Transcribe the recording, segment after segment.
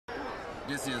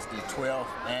This is the 12th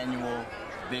annual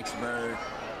Vicksburg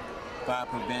Fire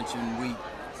Prevention Week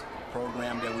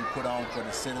program that we put on for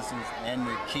the citizens and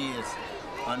the kids,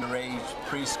 underage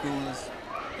preschoolers,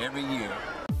 every year.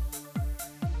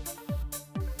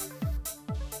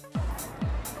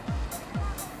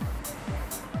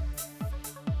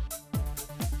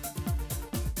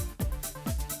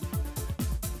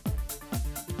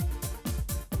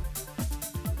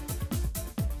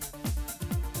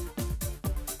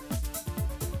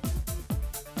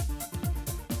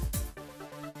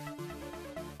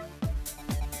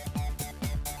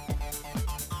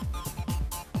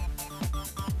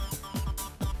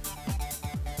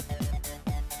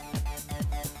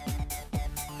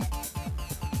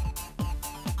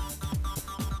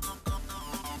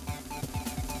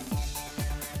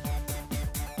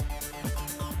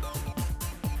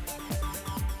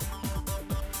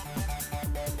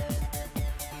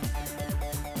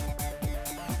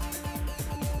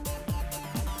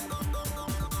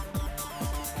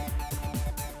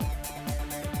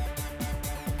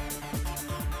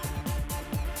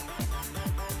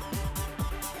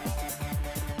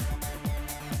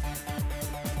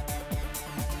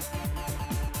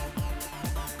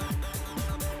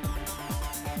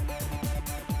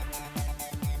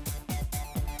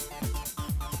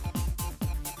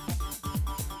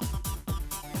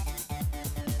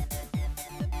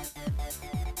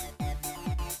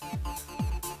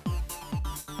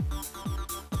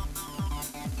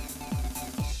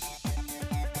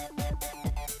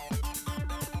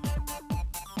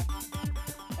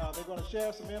 They're going to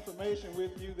share some information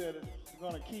with you that is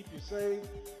going to keep you safe,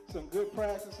 some good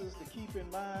practices to keep in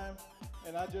mind.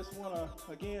 And I just want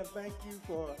to, again, thank you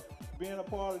for being a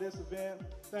part of this event.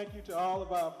 Thank you to all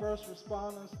of our first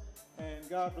responders, and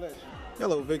God bless you.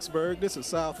 Hello, Vicksburg. This is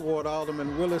South Ward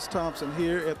Alderman Willis Thompson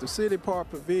here at the City Park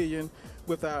Pavilion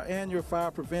with our annual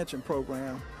fire prevention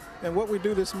program. And what we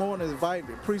do this morning is invite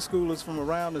preschoolers from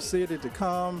around the city to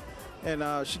come and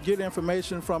get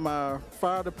information from our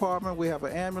fire department. We have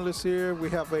an ambulance here.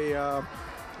 We have a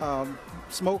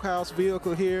smokehouse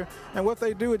vehicle here. And what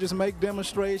they do is just make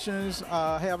demonstrations,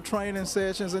 have training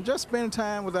sessions, and just spend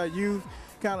time with our youth,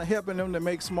 kind of helping them to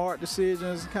make smart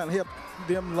decisions, kind of help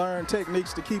them learn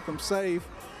techniques to keep them safe,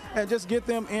 and just get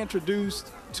them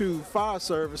introduced to fire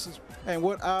services and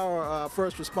what our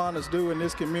first responders do in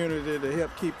this community to help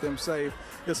keep them safe.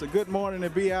 It's a good morning to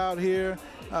be out here.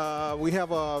 We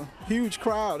have a huge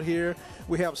crowd here.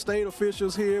 We have state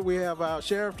officials here. We have our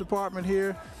sheriff department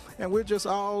here. And we're just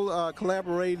all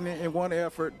collaborating in one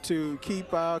effort to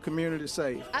keep our community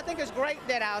safe. I think it's great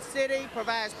that our city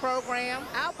provides programs.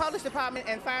 Our police department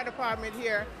and fire department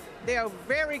here, they're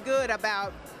very good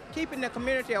about keeping the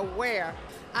community aware.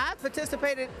 I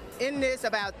participated in this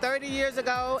about 30 years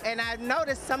ago, and I've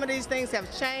noticed some of these things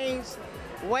have changed.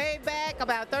 Way back,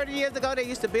 about 30 years ago, they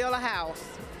used to build a house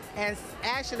and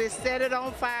actually set it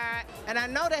on fire. And I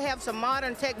know they have some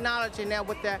modern technology now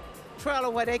with the trailer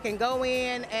where they can go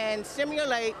in and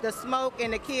simulate the smoke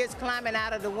and the kids climbing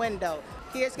out of the window.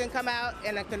 Kids can come out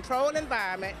in a controlled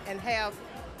environment and have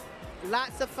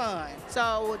lots of fun.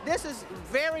 So this is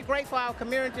very great for our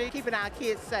community, keeping our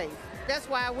kids safe. That's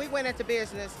why we went into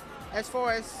business as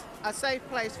far as a safe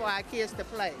place for our kids to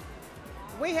play.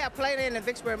 We have Playland in the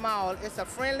Vicksburg Mall. It's a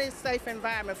friendly, safe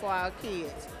environment for our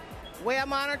kids. Well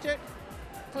monitored,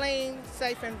 clean,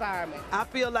 safe environment. I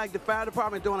feel like the fire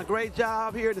department is doing a great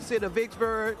job here in the city of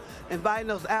Vicksburg, inviting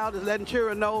us out and letting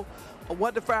children know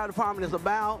what the fire department is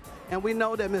about. And we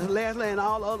know that Ms. Leslie and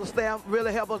all the other staff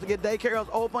really help us to get daycares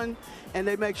open, and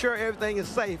they make sure everything is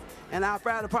safe. And our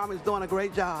fire department is doing a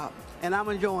great job, and I'm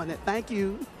enjoying it. Thank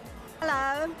you.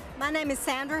 Hello, my name is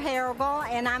Sandra Harrigal,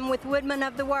 and I'm with Woodmen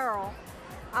of the World.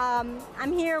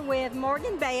 I'm here with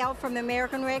Morgan Bell from the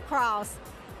American Red Cross,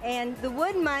 and the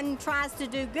Woodman tries to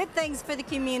do good things for the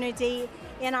community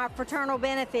in our fraternal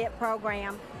benefit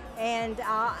program. And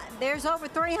there's over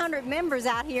 300 members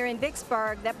out here in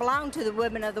Vicksburg that belong to the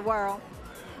Woodmen of the World.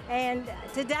 And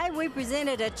today we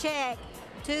presented a check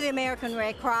to the American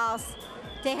Red Cross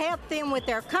to help them with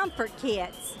their comfort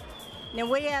kits. Now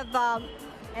we have,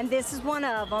 and this is one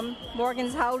of them,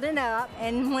 Morgan's holding up,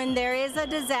 and when there is a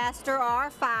disaster or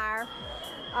a fire,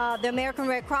 the American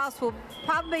Red Cross will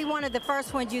probably be one of the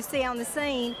first ones you see on the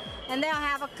scene, and they'll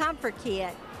have a comfort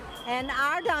kit. And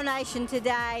our donation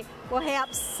today will help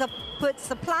put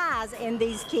supplies in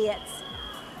these kits.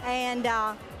 And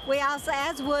we also,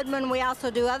 as Woodmen, we also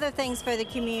do other things for the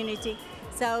community.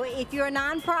 So if you're a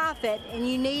nonprofit and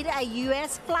you need a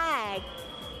U.S. flag,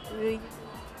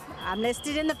 I'm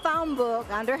listed in the phone book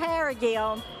under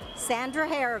Harrigal, Sandra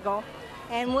Harrigal,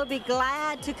 and we'll be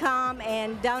glad to come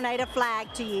and donate a flag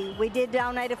to you. We did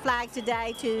donate a flag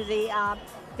today to the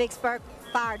Vicksburg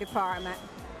Fire Department.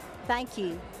 Thank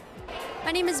you.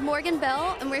 My name is Morgan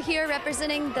Bell, and we're here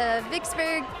representing the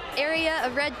Vicksburg area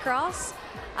of Red Cross.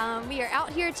 We are out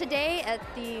here today at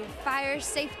the Fire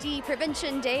Safety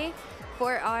Prevention Day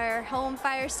for our home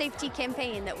fire safety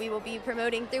campaign that we will be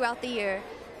promoting throughout the year.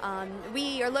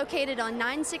 We are located on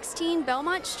 916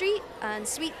 Belmont Street on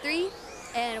Suite 3,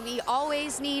 and we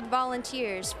always need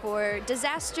volunteers for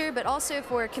disaster, but also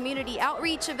for community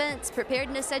outreach events,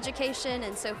 preparedness education,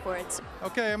 and so forth.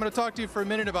 Okay, I'm going to talk to you for a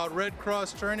minute about Red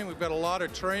Cross training. We've got a lot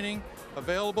of training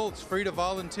available. It's free to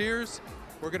volunteers.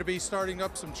 We're going to be starting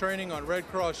up some training on Red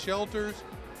Cross shelters,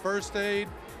 first aid,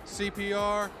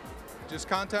 CPR. Just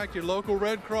contact your local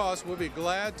Red Cross. We'll be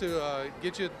glad to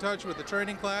get you in touch with the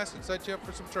training class and set you up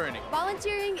for some training.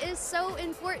 Volunteering is so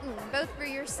important, both for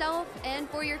yourself and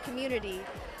for your community.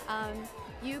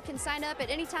 You can sign up at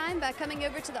any time by coming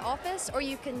over to the office, or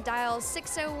you can dial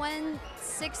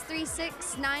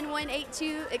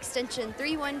 601-636-9182, extension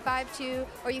 3152,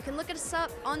 or you can look us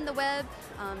up on the web.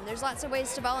 There's lots of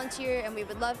ways to volunteer, and we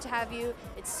would love to have you.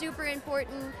 It's super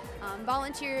important.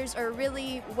 Volunteers are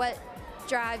really what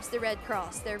drives the Red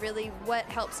Cross. They're really what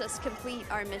helps us complete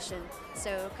our mission.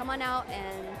 So come on out,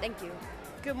 and thank you.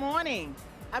 Good morning.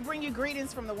 I bring you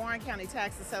greetings from the Warren County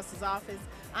Tax Assessor's Office.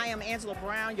 I am Angela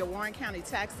Brown, your Warren County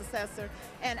Tax Assessor,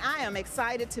 and I am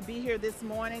excited to be here this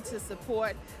morning to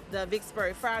support the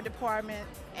Vicksburg Fire Department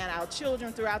and our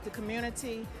children throughout the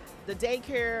community, the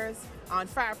daycares on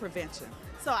fire prevention.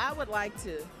 So I would like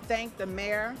to thank the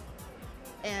mayor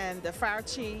and the fire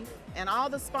chief and all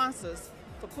the sponsors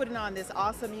for putting on this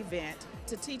awesome event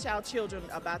to teach our children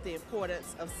about the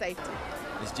importance of safety.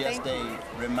 It's just a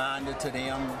reminder to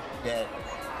them that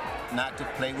not to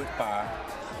play with fire,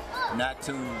 not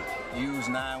to use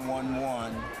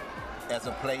 911 as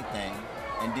a plaything,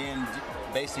 and then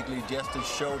basically just to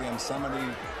show them some of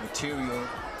the material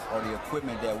or the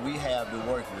equipment that we have to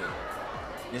work with.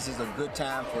 This is a good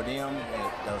time for them,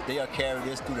 because they'll carry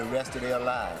this through the rest of their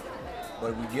lives.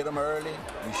 But we get them early,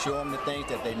 we show them the things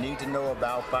that they need to know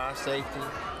about fire safety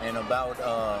and about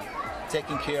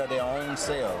taking care of their own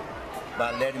selves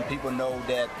by letting people know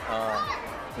that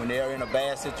when they're in a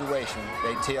bad situation,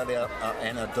 they tell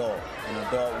an adult. An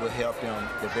adult will help them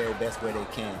the very best way they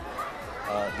can.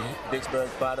 The Vicksburg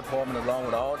Fire Department, along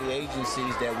with all the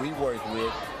agencies that we work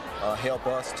with, help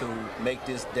us to make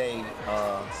this day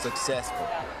successful.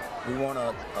 We want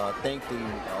to thank the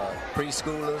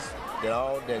preschoolers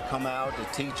that come out, the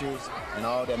teachers, and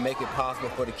all that make it possible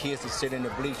for the kids to sit in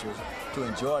the bleachers to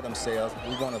enjoy themselves.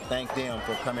 We want to thank them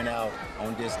for coming out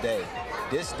on this day.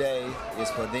 This day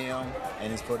is for them,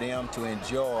 and it's for them to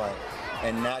enjoy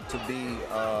and not to be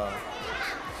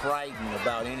frightened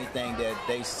about anything that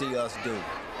they see us do.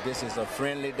 This is a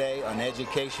friendly day, an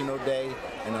educational day,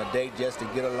 and a day just to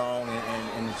get along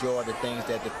and enjoy the things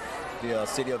that the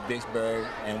city of Vicksburg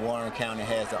and Warren County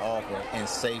has to offer in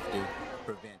safety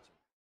prevention.